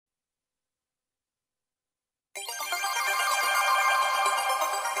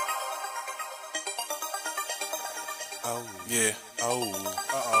Oh, yeah. Oh,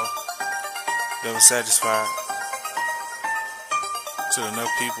 never satisfied. Till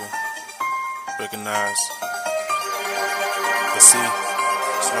enough people recognize. But see,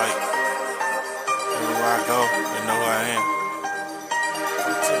 it's like everywhere I go, they know who I am.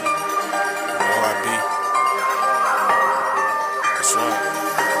 They know who I be. That's right.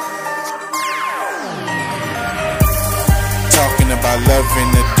 Talking about love in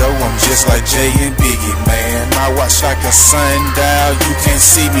the dough, I'm just like Jay and Biggie, man. My watch like a sundial, you can't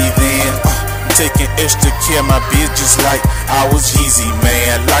see me then. Taking extra care, my bitch just like I was Yeezy,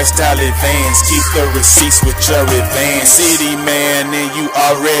 man. Lifestyle advance, keep the receipts with your advance. City man, and you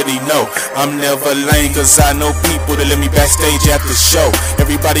already know I'm never lame, cause I know people that let me backstage at the show.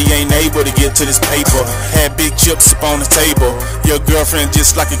 Everybody ain't able to get to this paper. Had big chips up on the table. Your girlfriend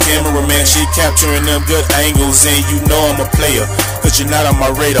just like a cameraman, she capturing them good angles, and you know I'm a player, cause you're not on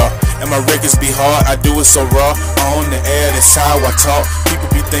my radar. And my records be hard, I do it so raw. On the air, that's how I talk. People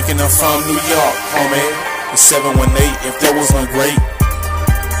be thinking I'm from New York, homie. The 718, if that wasn't great.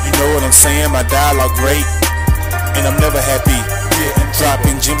 You know what I'm saying, my dialogue great. And I'm never happy, yeah, and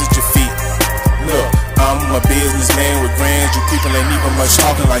dropping gems at your feet. Look, I'm a businessman with grands. You people ain't even much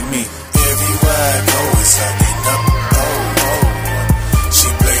talking like me. Everywhere I go, it's lighting up. Oh, oh.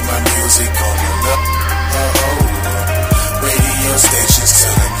 She play my music on the look. Oh, oh. Radio stations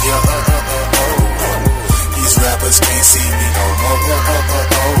tell them, yo, these rappers can't see me no more.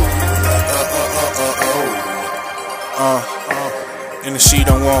 And if she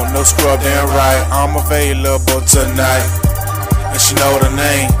don't want no scrub, damn right, I'm available tonight. And she know the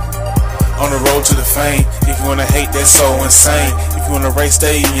name. On the road to the fame. If you wanna hate, that's so insane. If you wanna race,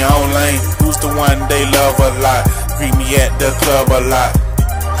 stay in your own lane. Who's the one they love a lot? Greet me at the club a lot.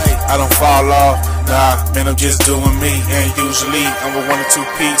 Hey, I don't fall off. Nah, man, I'm just doing me. And usually I'm with 1 or 2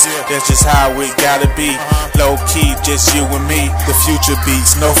 peeps. That's just how it gotta be. Low key, just you and me. The future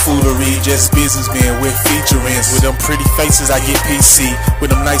beats, no foolery. Just businessmen with featurings. With them pretty faces, I get PC.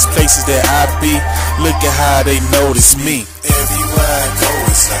 With them nice places that I be. Look at how they notice me. Everywhere I go,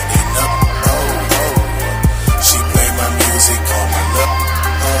 it's lighting up. Oh, oh. She play my music on my look.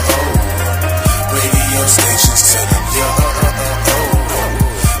 Oh, oh. Radio stations tell them, yo,